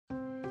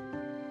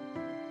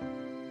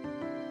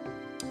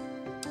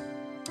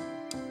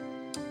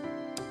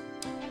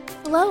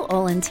Hello,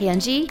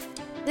 Olentangy.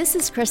 This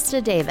is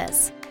Krista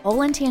Davis,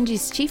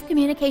 Olentangy's Chief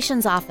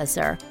Communications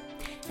Officer,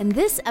 and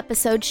this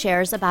episode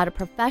shares about a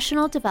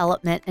professional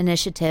development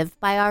initiative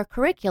by our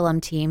curriculum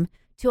team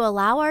to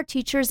allow our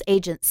teachers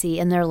agency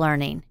in their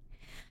learning.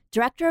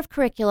 Director of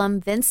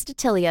Curriculum Vince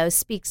DeTillio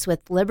speaks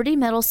with Liberty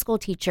Middle School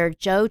teacher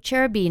Joe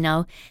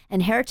Cherubino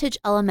and Heritage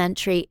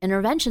Elementary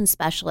Intervention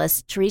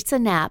Specialist Theresa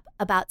Knapp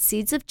about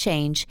Seeds of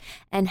Change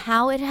and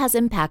how it has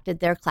impacted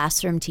their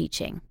classroom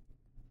teaching.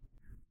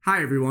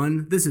 Hi,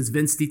 everyone. This is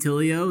Vince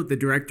DeTillio, the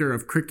Director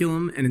of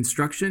Curriculum and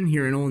Instruction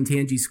here in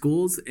Olentangy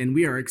Schools, and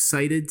we are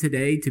excited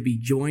today to be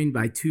joined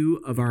by two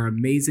of our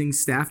amazing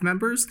staff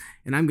members,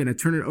 and I'm going to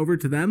turn it over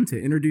to them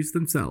to introduce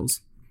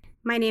themselves.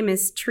 My name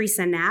is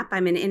Theresa Knapp.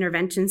 I'm an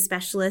intervention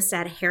specialist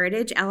at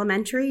Heritage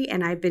Elementary,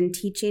 and I've been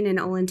teaching in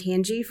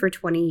Olentangy for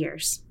 20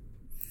 years.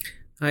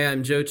 Hi,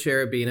 I'm Joe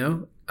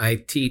Cherubino. I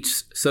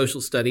teach social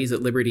studies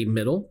at Liberty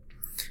Middle,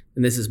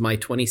 and this is my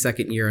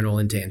 22nd year in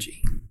Olentangy.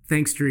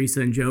 Thanks,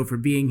 Theresa and Joe, for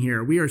being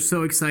here. We are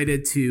so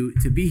excited to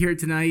be here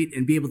tonight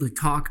and be able to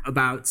talk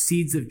about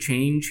Seeds of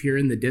Change here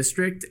in the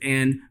district.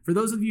 And for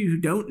those of you who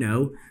don't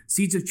know,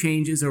 Seeds of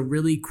Change is a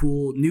really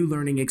cool new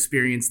learning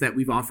experience that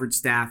we've offered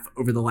staff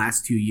over the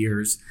last 2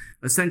 years.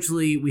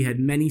 Essentially, we had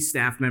many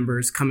staff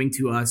members coming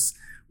to us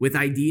with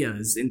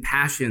ideas and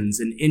passions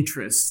and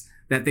interests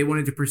that they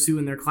wanted to pursue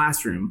in their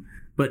classroom.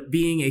 But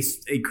being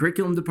a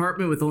curriculum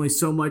department with only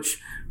so much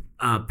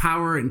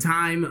power and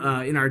time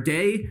in our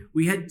day,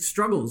 we had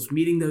struggles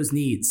meeting those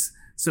needs.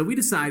 So we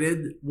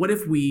decided, what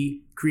if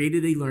we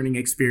created a learning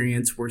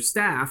experience where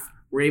staff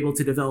were able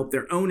to develop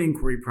their own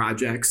inquiry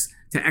projects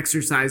to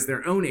exercise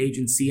their own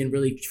agency and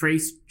really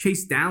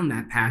chase down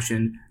that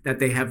passion that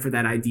they have for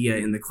that idea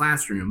in the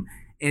classroom.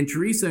 And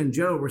Theresa and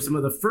Joe were some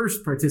of the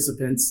first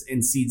participants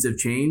in Seeds of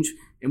Change,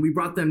 and we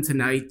brought them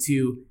tonight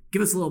to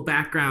give us a little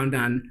background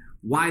on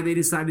why they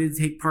decided to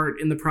take part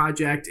in the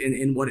project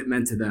and what it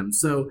meant to them.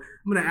 So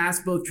I'm going to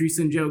ask both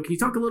Theresa and Joe, can you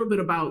talk a little bit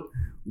about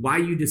why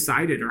you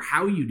decided or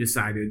how you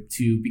decided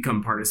to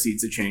become part of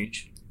Seeds of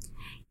Change?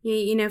 Yeah,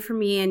 you know, for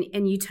me,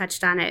 and you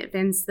touched on it,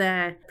 Vince,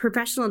 the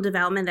professional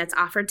development that's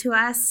offered to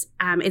us,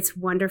 it's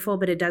wonderful,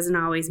 but it doesn't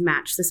always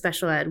match the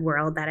special ed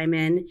world that I'm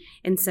in.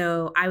 And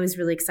so I was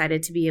really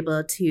excited to be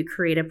able to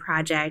create a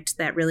project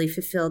that really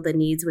fulfilled the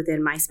needs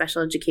within my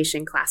special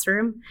education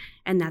classroom.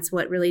 And that's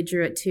what really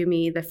drew it to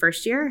me the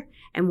first year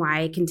and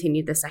why I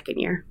continued the second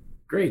year.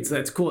 Great. So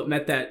that's cool. It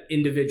met that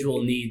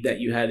individual need that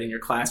you had in your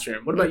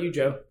classroom. What about you,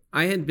 Joe?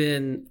 I had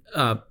been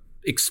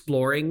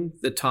exploring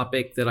the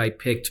topic that I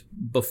picked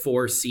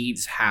before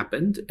Seeds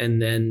happened.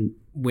 And then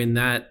when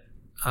that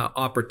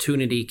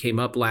opportunity came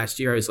up last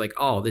year, I was like,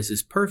 oh, this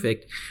is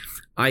perfect.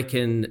 I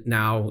can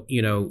now,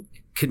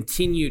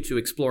 continue to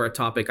explore a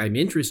topic I'm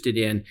interested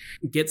in,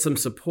 get some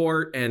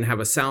support and have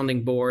a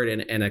sounding board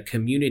and a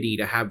community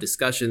to have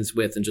discussions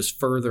with and just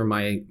further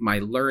my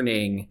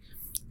learning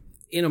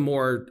in a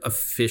more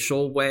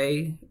official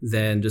way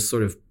than just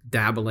sort of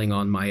dabbling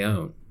on my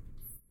own.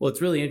 Well, it's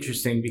really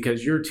interesting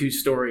because your two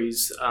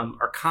stories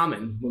are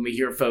common when we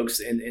hear folks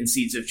in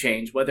Seeds of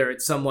Change, whether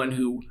it's someone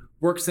who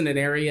works in an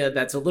area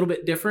that's a little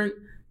bit different,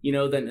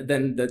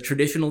 than the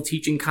traditional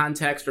teaching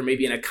context, or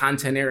maybe in a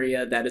content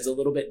area that is a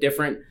little bit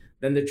different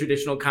than the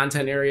traditional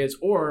content areas,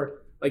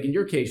 or like in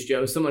your case,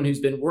 Joe, someone who's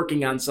been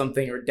working on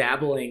something or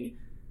dabbling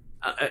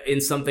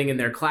in something in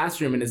their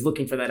classroom and is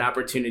looking for that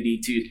opportunity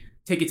to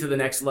take it to the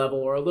next level,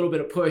 or a little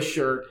bit of push,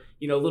 or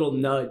a little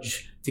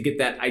nudge to get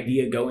that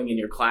idea going in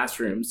your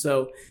classroom.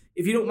 So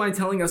if you don't mind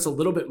telling us a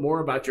little bit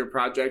more about your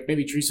project,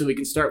 maybe Theresa, we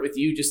can start with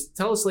you. Just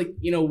tell us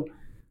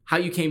how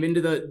you came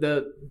into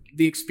the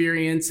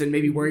experience and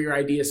maybe where your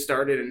idea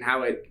started and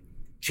how it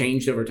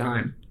changed over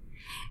time.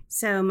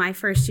 So my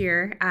first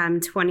year,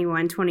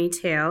 21,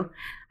 22,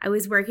 I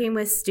was working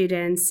with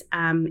students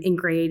in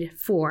grade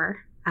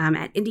 4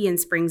 at Indian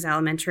Springs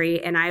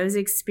Elementary, and I was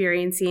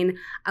experiencing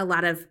a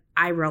lot of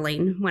eye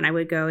rolling when I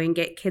would go and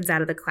get kids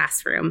out of the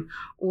classroom,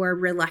 or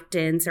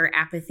reluctance or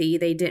apathy.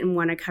 They didn't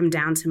want to come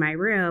down to my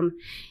room.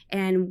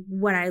 And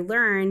what I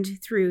learned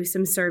through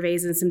some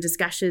surveys and some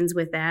discussions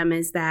with them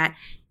is that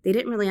they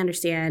didn't really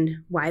understand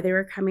why they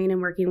were coming and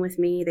working with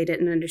me. They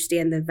didn't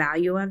understand the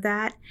value of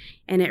that.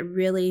 And it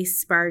really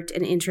sparked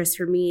an interest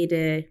for me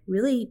to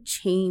really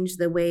change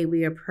the way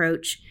we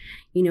approach,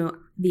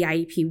 the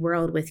IEP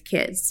world with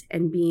kids,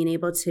 and being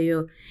able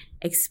to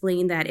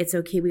explain that it's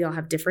okay, we all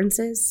have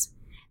differences.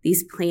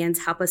 These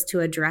plans help us to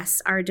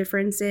address our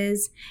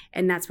differences.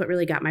 And that's what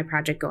really got my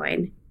project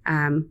going.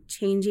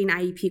 Changing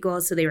IEP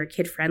goals so they were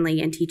kid-friendly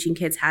and teaching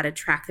kids how to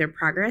track their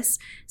progress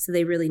so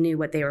they really knew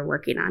what they were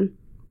working on.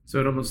 So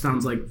it almost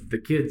sounds like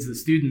the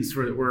students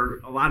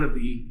were a lot of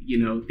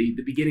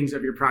the beginnings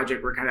of your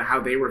project were kind of how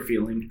they were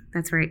feeling.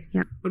 That's right.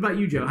 Yep. What about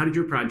you, Joe? How did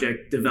your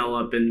project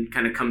develop and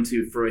kind of come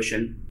to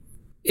fruition?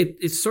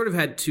 It sort of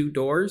had two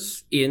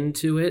doors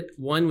into it.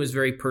 One was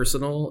very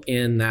personal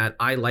in that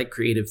I like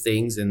creative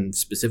things, and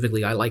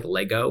specifically I like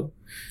Lego.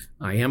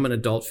 I am an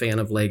adult fan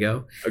of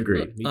Lego.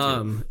 Agreed. Me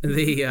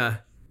too.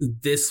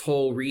 This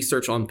whole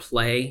research on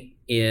play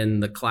in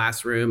the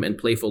classroom and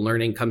playful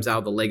learning comes out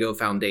of the Lego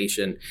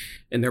Foundation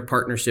and their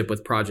partnership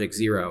with Project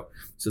Zero.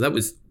 So that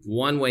was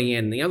one way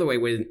in. The other way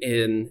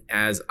in,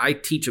 as I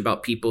teach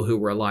about people who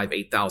were alive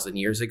 8,000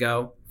 years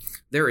ago,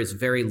 there is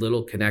very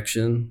little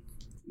connection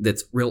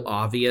that's real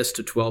obvious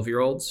to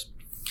 12-year-olds.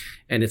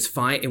 And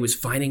it was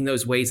finding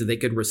those ways that they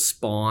could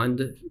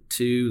respond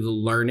to the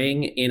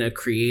learning in a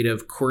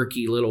creative,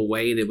 quirky little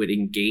way that would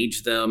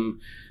engage them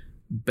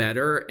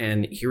better.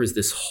 And here is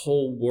this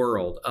whole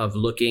world of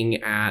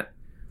looking at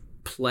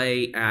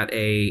play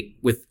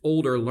with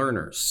older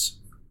learners.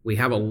 We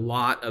have a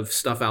lot of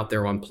stuff out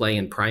there on play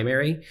in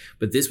primary,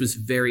 but this was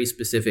very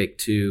specific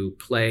to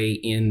play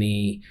in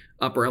the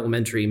upper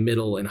elementary,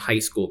 middle, and high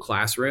school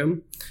classroom.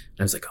 And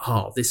I was like,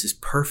 oh, this is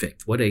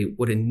perfect. What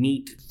a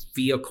neat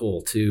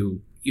vehicle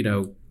to,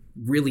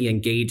 really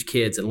engage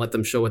kids and let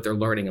them show what they're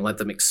learning and let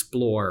them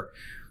explore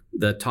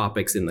the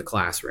topics in the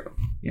classroom.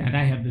 Yeah, and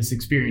I have this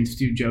experience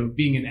too, Joe,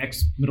 being an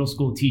ex-middle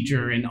school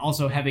teacher and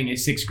also having a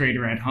sixth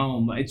grader at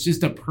home. It's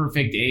just a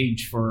perfect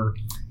age for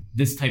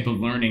this type of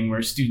learning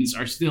where students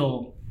are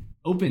still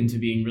open to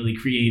being really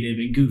creative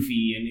and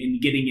goofy and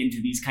getting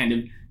into these kind of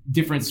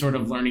different sort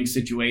of learning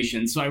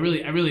situations. So I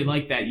really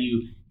like that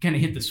you kind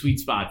of hit the sweet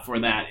spot for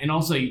that. And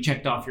also you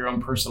checked off your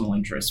own personal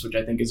interests, which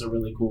I think is a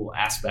really cool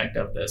aspect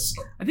of this.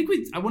 I think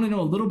I want to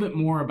know a little bit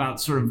more about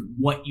sort of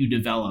what you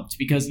developed,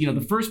 because,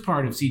 the first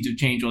part of Seeds of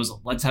Change was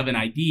let's have an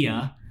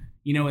idea,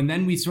 and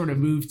then we sort of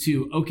moved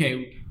to,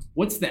 okay,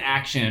 what's the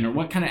action, or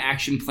what kind of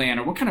action plan,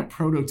 or what kind of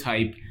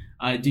prototype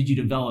did you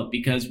develop?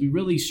 Because we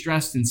really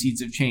stressed in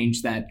Seeds of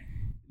Change that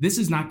this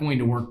is not going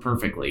to work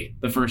perfectly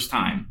the first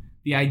time.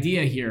 The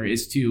idea here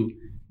is to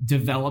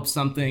develop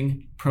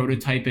something,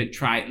 prototype it,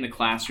 try it in the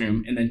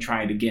classroom, and then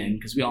try it again,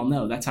 because we all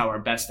know that's how our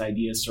best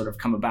ideas sort of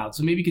come about.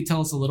 So maybe you could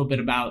tell us a little bit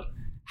about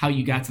how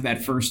you got to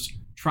that first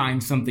trying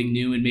something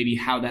new and maybe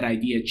how that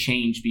idea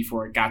changed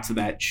before it got to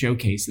that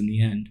showcase in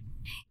the end.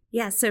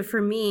 Yeah, so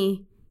for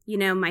me,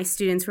 my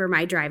students were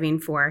my driving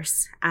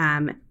force,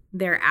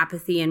 their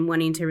apathy and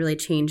wanting to really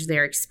change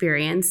their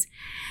experience.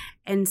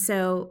 And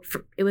so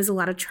it was a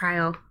lot of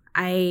trial.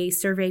 I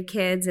surveyed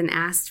kids and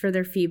asked for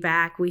their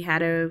feedback. We had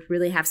to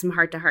really have some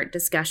heart-to-heart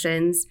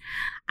discussions.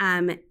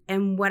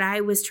 And what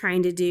I was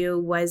trying to do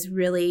was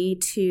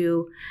really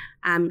to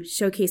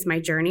showcase my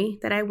journey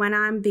that I went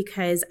on,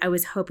 because I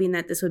was hoping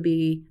that this would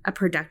be a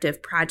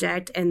productive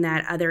project and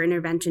that other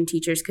intervention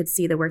teachers could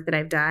see the work that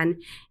I've done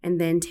and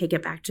then take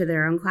it back to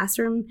their own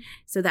classroom.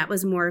 So that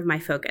was more of my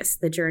focus,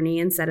 the journey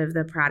instead of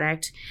the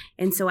product.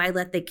 And so I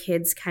let the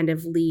kids kind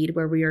of lead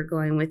where we were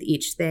going with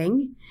each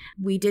thing.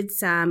 We did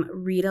some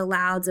read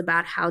alouds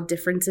about how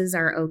differences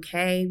are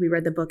okay. We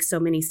read the book So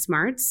Many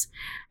Smarts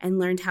and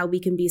learned how we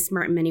can be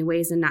smart in many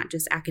ways and not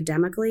just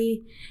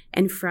academically.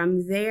 And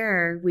from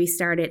there, we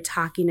started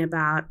talking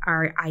about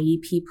our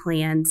IEP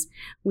plans.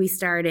 We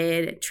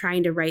started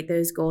trying to write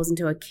those goals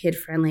into a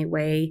kid-friendly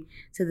way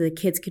so that the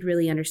kids could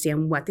really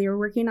understand what they were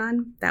working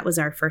on. That was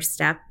our first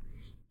step.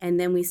 And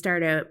then we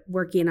started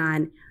working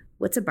on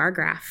what's a bar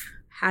graph?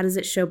 How does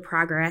it show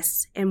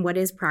progress? And what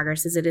is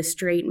progress? Is it a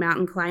straight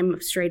mountain climb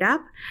straight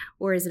up,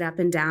 or is it up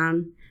and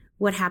down?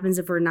 What happens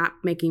if we're not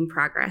making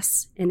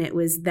progress? And it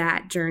was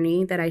that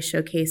journey that I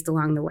showcased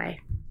along the way.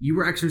 You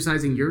were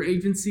exercising your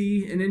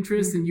agency and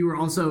interest, and you were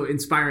also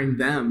inspiring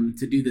them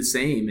to do the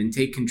same and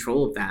take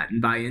control of that and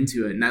buy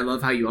into it. And I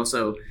love how you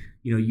also,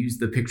 use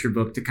the picture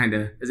book to kind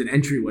of as an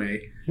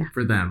entryway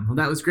for them. Well,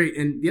 that was great.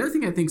 And the other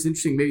thing I think is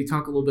interesting, maybe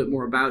talk a little bit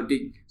more about,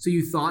 so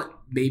you thought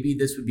maybe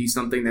this would be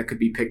something that could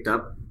be picked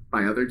up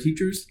by other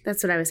teachers?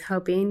 That's what I was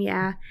hoping,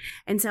 yeah.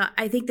 And so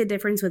I think the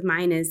difference with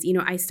mine is,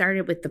 I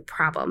started with the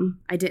problem.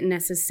 I didn't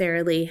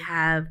necessarily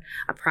have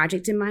a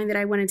project in mind that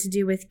I wanted to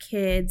do with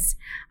kids.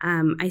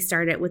 I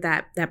started with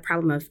that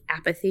problem of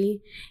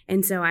apathy.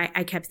 And so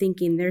I kept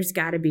thinking there's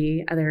got to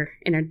be other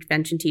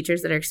intervention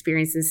teachers that are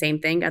experiencing the same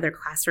thing, other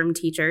classroom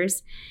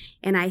teachers.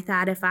 And I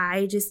thought if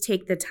I just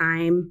take the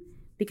time,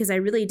 because I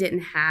really didn't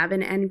have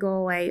an end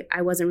goal,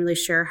 I wasn't really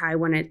sure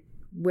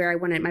where I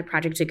wanted my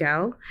project to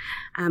go.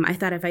 I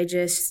thought if I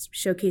just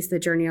showcase the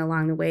journey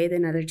along the way,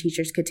 then other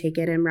teachers could take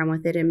it and run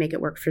with it and make it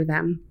work for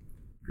them.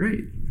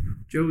 Great.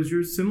 Joe, is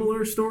yours a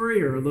similar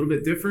story or a little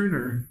bit different?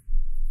 Or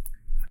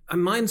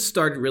mine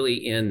started really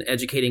in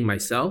educating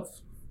myself.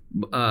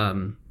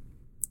 The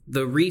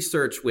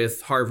research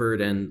with Harvard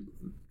and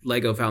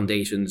Lego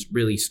Foundations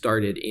really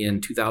started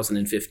in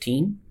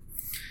 2015.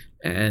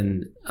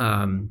 And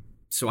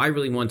so I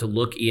really wanted to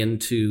look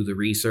into the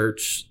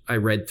research. I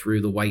read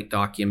through the white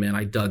document.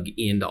 I dug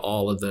into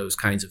all of those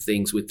kinds of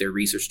things with their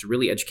research to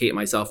really educate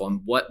myself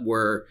on what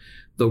were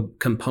the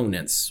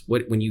components.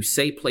 When you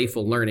say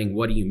playful learning,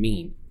 what do you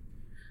mean?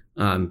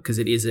 Because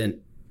it isn't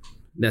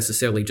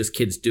necessarily just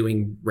kids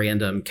doing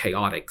random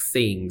chaotic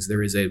things.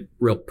 There is a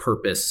real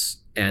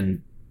purpose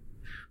and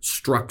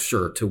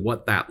structure to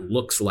what that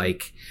looks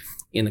like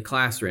in the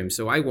classroom.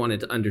 So I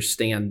wanted to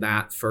understand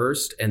that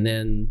first, and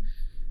then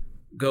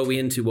go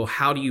into, well,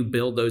 how do you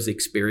build those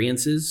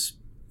experiences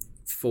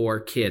for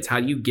kids? How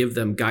do you give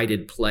them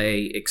guided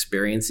play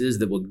experiences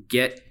that will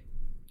get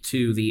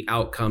to the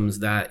outcomes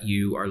that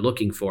you are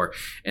looking for.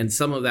 And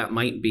some of that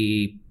might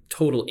be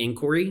total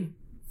inquiry.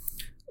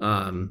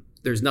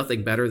 There's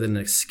nothing better than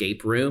an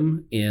escape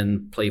room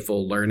in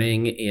playful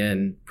learning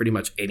in pretty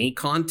much any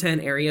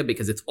content area,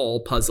 because it's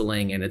all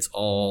puzzling and it's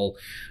all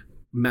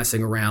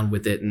messing around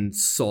with it and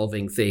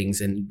solving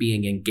things and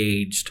being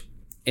engaged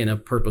in a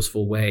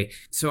purposeful way.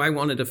 So I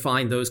wanted to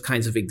find those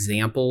kinds of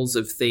examples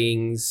of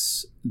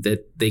things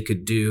that they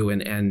could do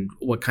and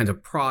what kinds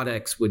of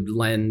products would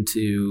lend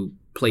to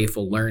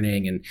playful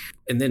learning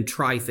and then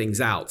try things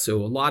out.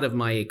 So a lot of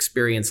my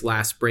experience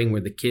last spring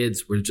with the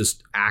kids were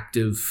just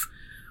active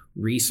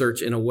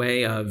research in a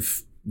way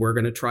of, we're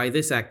going to try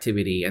this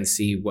activity and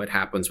see what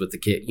happens with the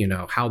kid,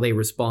 how they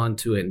respond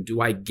to it. And do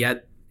I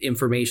get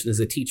information as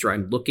a teacher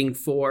I'm looking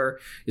for?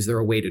 Is there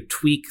a way to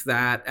tweak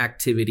that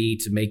activity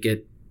to make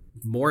it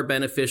more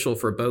beneficial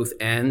for both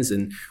ends,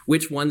 and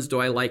which ones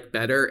do I like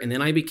better? And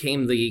then I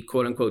became the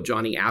quote unquote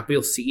Johnny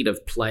Appleseed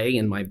of play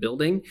in my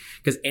building,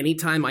 because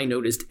anytime I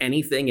noticed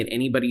anything in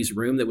anybody's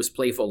room that was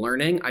playful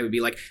learning, I would be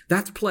like,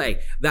 that's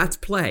play, that's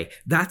play,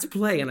 that's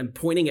play. And I'm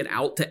pointing it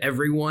out to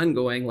everyone,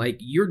 going like,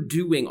 you're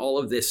doing all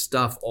of this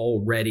stuff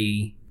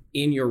already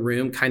in your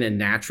room kind of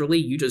naturally.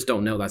 You just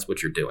don't know that's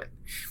what you're doing.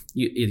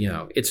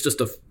 It's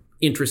just a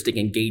interesting,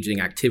 engaging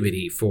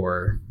activity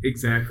for...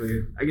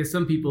 Exactly. I guess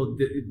some people,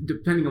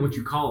 depending on what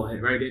you call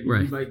it, right?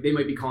 They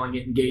might be calling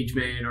it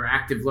engagement or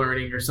active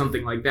learning or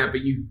something like that,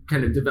 but you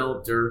kind of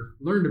developed or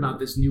learned about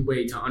this new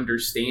way to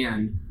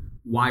understand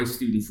why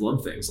students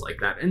love things like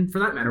that. And for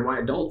that matter, why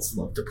adults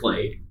love to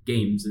play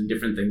games and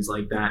different things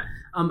like that.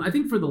 I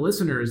think for the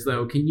listeners,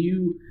 though, can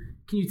you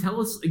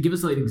give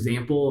us like an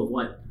example of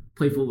what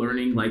playful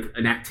learning, like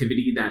an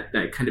activity that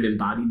kind of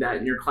embodied that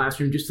in your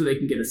classroom, just so they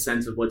can get a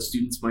sense of what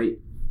students might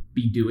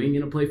be doing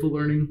in a playful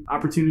learning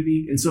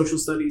opportunity in social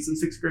studies in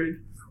 6th grade?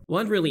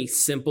 One really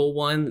simple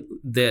one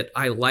that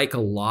I like a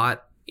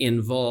lot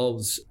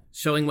involves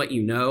showing what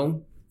you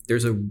know.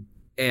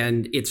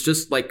 And it's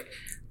just like,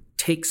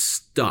 take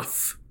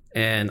stuff.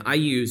 And I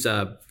use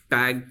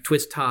bag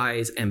twist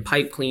ties and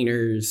pipe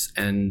cleaners,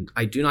 and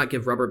I do not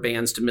give rubber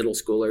bands to middle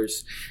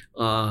schoolers.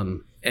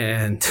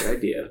 And good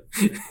idea.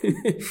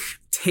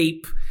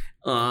 Tape,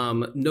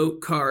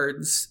 note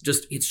cards,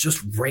 it's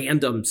just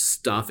random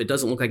stuff. It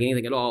doesn't look like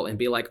anything at all. And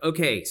be like,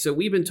 okay, so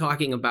we've been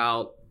talking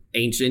about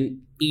ancient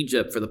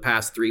Egypt for the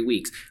past 3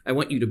 weeks. I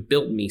want you to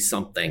build me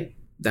something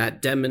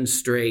that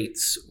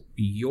demonstrates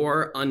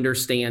your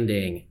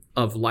understanding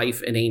of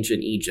life in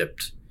ancient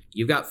Egypt.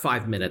 You've got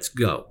 5 minutes,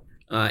 go.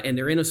 And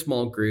they're in a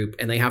small group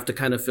and they have to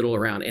kind of fiddle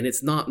around, and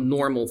it's not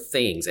normal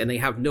things, and they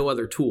have no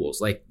other tools.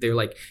 Like, they're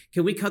like,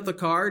 can we cut the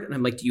card? And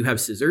I'm like, do you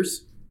have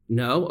scissors?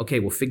 No? Okay,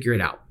 we'll figure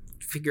it out.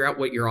 Figure out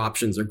what your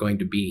options are going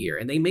to be here.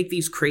 And they make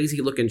these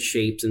crazy looking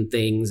shapes and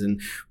things and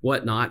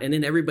whatnot. And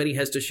then everybody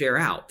has to share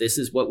out. This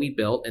is what we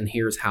built, and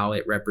here's how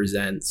it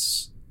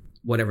represents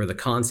whatever the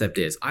concept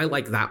is. I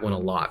like that one a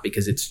lot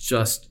because it's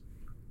just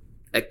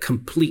a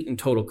complete and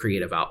total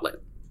creative outlet.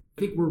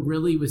 I think we're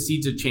really, with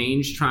Seeds of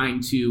Change,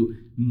 trying to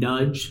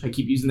nudge, I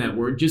keep using that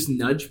word, just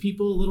nudge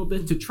people a little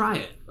bit to try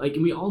it. Like,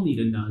 and we all need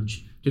a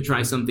nudge to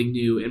try something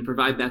new and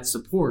provide that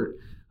support.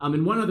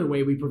 And one other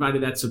way we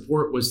provided that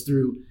support was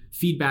through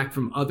feedback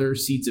from other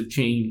Seeds of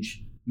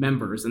Change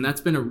members. And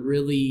that's been a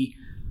really,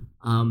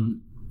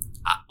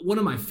 one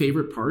of my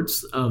favorite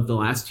parts of the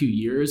last 2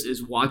 years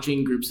is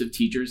watching groups of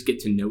teachers get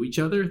to know each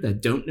other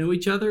that don't know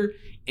each other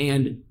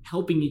and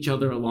helping each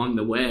other along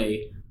the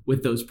way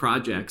with those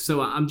projects.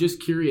 So I'm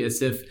just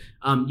curious if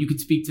you could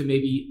speak to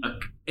maybe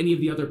any of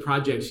the other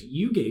projects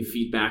you gave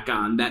feedback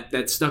on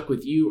that stuck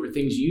with you, or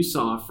things you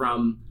saw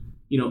from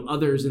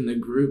others in the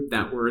group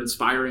that were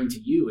inspiring to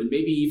you and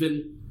maybe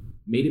even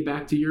made it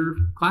back to your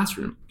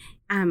classroom.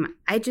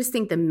 I just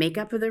think the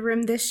makeup of the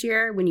room this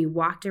year, when you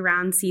walked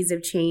around Seeds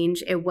of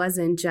Change, it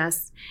wasn't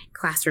just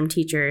classroom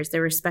teachers.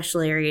 There were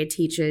special area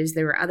teachers.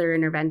 There were other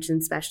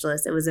intervention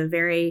specialists. It was a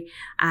very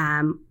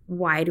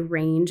wide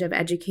range of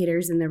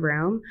educators in the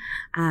room.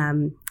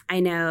 I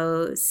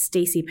know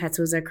Stacy Petz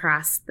was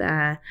across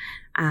the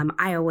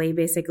aisle way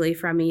basically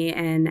from me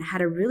and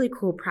had a really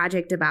cool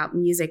project about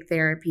music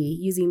therapy,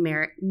 using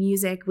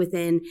music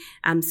within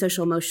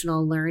social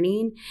emotional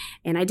learning.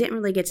 And I didn't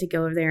really get to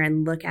go over there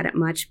and look at it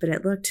much, but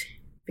it looked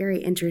very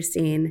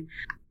interesting.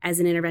 As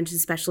an intervention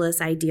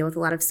specialist, I deal with a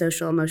lot of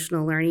social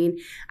emotional learning.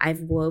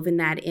 I've woven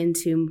that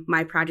into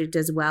my project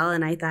as well.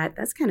 And I thought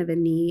that's kind of a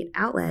neat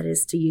outlet,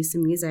 is to use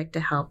some music to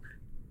help.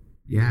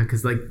 Yeah,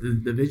 because like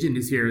the vision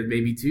is here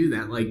maybe too,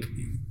 that like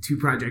two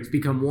projects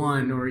become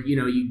one, or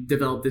you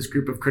develop this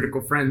group of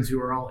critical friends who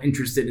are all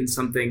interested in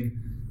something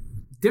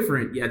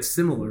different yet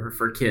similar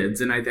for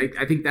kids. And I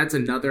think that's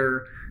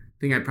another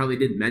thing I probably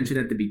didn't mention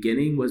at the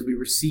beginning, was we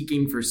were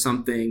seeking for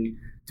something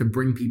to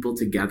bring people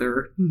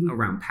together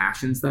around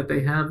passions that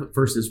they have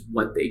versus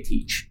what they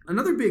teach.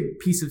 Another big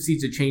piece of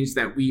Seeds of Change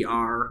that we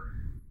are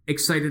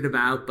excited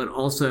about, but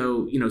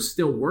also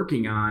still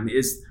working on,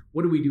 is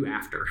what do we do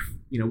after?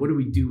 What do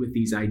we do with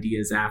these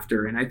ideas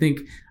after? And I think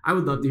I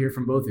would love to hear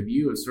from both of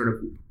you of sort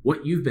of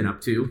what you've been up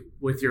to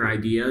with your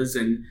ideas,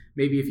 and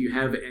maybe if you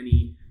have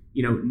any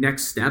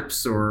next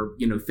steps or,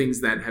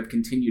 things that have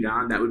continued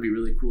on. That would be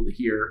really cool to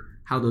hear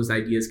how those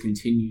ideas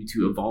continue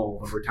to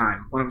evolve over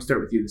time. Why don't we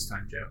start with you this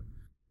time, Joe?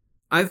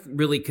 I've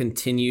really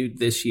continued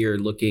this year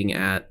looking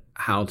at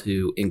how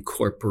to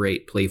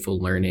incorporate playful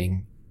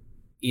learning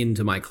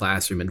into my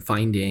classroom and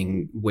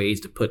finding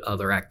ways to put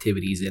other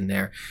activities in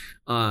there.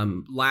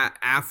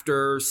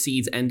 After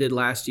Seeds ended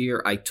last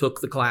year, I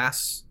took the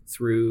class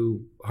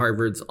through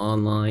Harvard's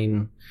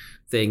online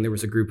thing. There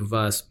was a group of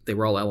us. They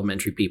were all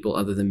elementary people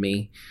other than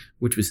me,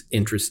 which was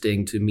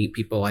interesting to meet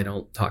people I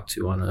don't talk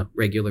to on a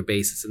regular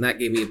basis. And that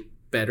gave me a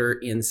better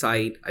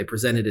insight. I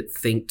presented at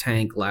Think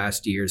Tank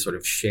last year, sort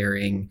of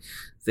sharing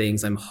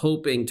things. I'm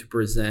hoping to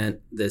present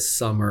this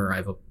summer.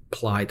 I've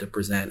applied to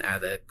present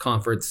at a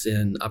conference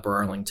in Upper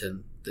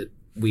Arlington that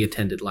we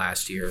attended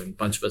last year, and a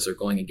bunch of us are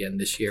going again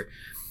this year.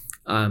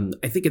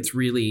 I think it's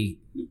really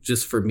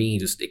just for me,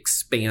 just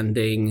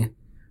expanding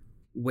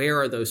where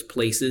are those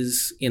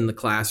places in the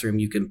classroom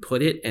you can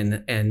put it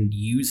and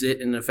use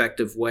it in an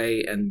effective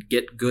way and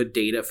get good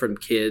data from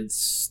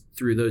kids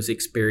through those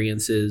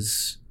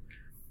experiences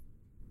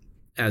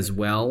as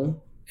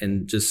well,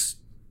 and just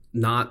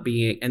not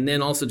being, and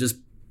then also just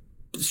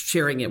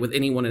sharing it with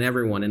anyone and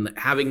everyone and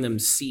having them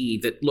see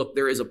that, look,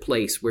 there is a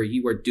place where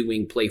you are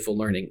doing playful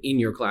learning in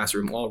your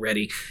classroom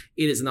already.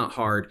 It is not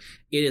hard.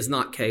 It is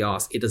not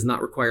chaos. It does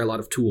not require a lot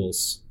of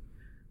tools.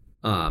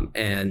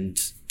 And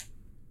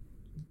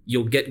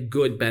you'll get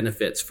good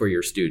benefits for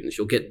your students.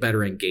 You'll get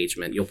better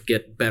engagement. You'll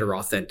get better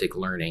authentic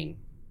learning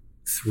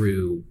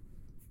through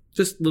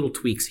just little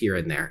tweaks here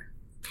and there.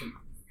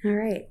 All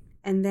right.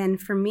 And then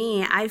for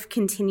me, I've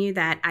continued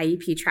that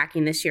IEP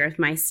tracking this year with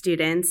my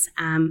students,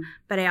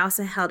 but I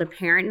also held a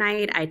parent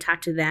night. I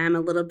talked to them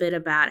a little bit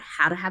about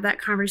how to have that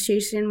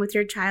conversation with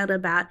your child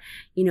about,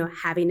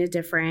 having a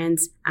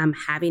difference,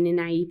 having an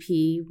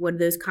IEP. What do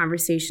those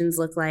conversations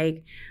look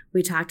like?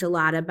 We talked a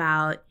lot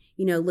about,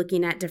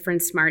 looking at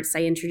different smarts.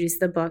 I introduced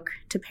the book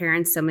to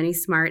parents, So Many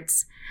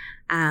Smarts.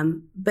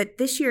 But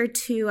this year,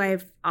 too,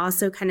 I've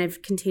also kind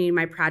of continued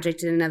my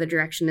project in another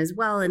direction as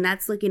well, and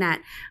that's looking at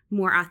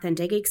more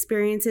authentic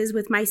experiences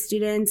with my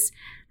students.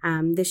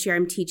 This year,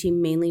 I'm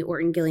teaching mainly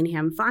Orton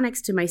Gillingham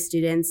phonics to my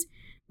students,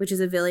 which is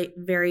a very,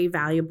 very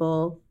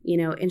valuable,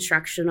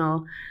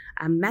 instructional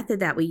method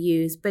that we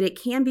use, but it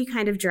can be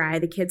kind of dry.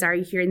 The kids are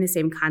hearing the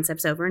same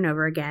concepts over and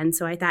over again.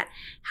 So I thought,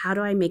 how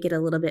do I make it a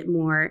little bit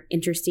more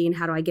interesting?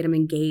 How do I get them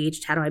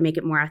engaged? How do I make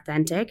it more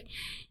authentic?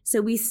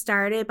 So we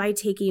started by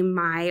taking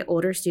my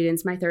older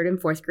students, my 3rd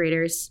and 4th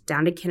graders,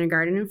 down to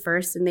kindergarten and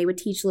first, and they would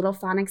teach little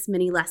phonics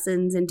mini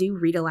lessons and do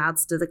read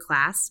alouds to the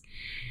class.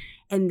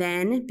 And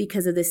then,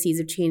 because of the Seeds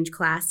of Change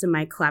class and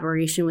my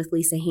collaboration with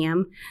Lisa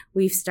Ham,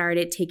 we've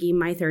started taking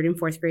my 3rd and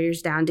 4th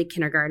graders down to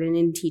kindergarten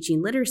and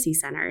teaching literacy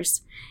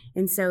centers.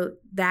 And so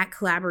that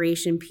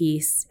collaboration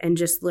piece and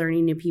just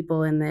learning new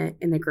people in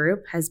the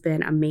group has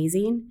been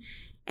amazing.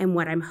 And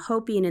what I'm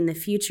hoping in the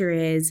future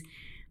is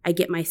I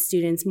get my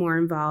students more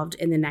involved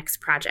in the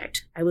next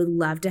project. I would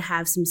love to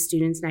have some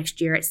students next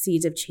year at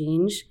Seeds of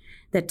Change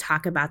that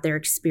talk about their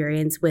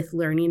experience with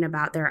learning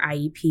about their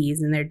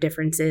IEPs and their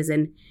differences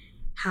and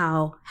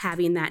how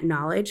having that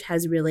knowledge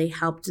has really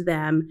helped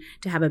them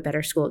to have a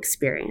better school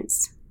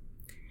experience.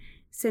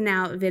 So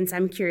now, Vince,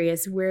 I'm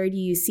curious, where do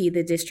you see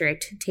the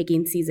district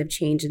taking Seeds of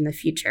Change in the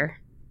future?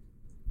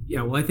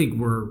 Yeah, well, I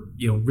think we're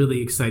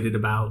really excited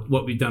about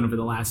what we've done over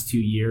the last 2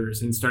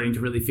 years and starting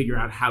to really figure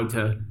out how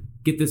to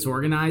get this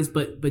organized.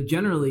 But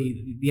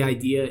generally, the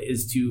idea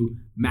is to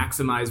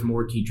maximize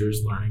more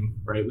teachers' learning,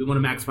 right? We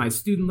want to maximize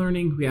student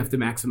learning. We have to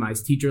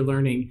maximize teacher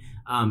learning.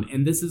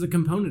 And this is a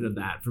component of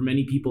that. For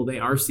many people, they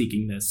are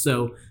seeking this.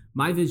 So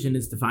my vision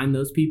is to find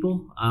those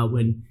people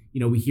when,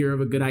 we hear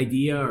of a good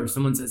idea or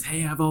someone says,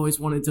 hey, I've always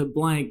wanted to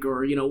blank,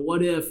 or,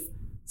 what if,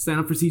 sign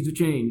up for Seeds of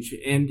Change.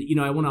 And,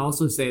 I want to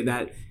also say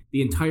that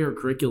the entire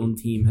curriculum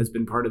team has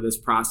been part of this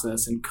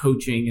process and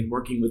coaching and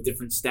working with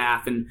different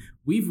staff. And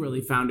we've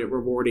really found it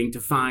rewarding to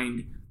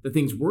find the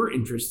things we're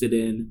interested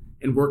in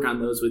and work on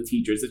those with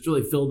teachers. It's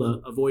really filled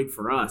a void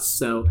for us.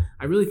 So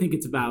I really think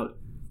it's about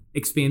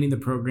expanding the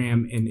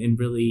program and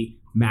really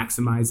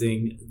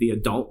maximizing the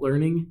adult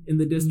learning in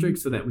the district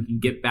so that we can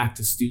get back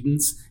to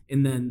students.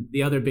 And then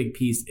the other big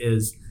piece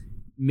is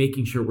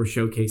making sure we're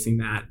showcasing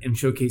that and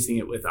showcasing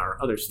it with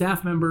our other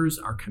staff members,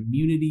 our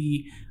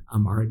community,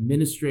 our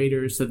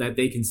administrators, so that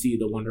they can see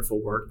the wonderful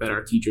work that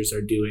our teachers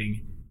are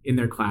doing in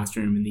their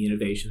classroom and the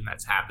innovation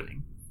that's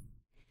happening.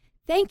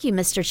 Thank you,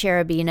 Mr.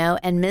 Cherubino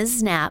and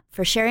Ms. Knapp,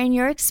 for sharing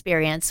your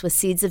experience with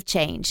Seeds of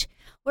Change.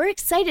 We're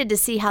excited to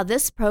see how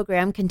this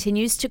program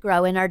continues to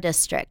grow in our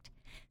district.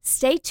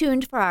 Stay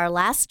tuned for our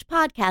last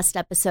podcast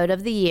episode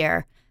of the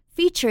year,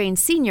 featuring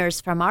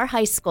seniors from our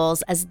high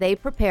schools as they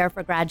prepare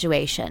for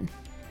graduation.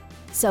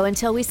 So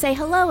until we say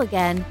hello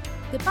again,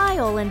 goodbye,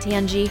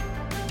 Olentangy.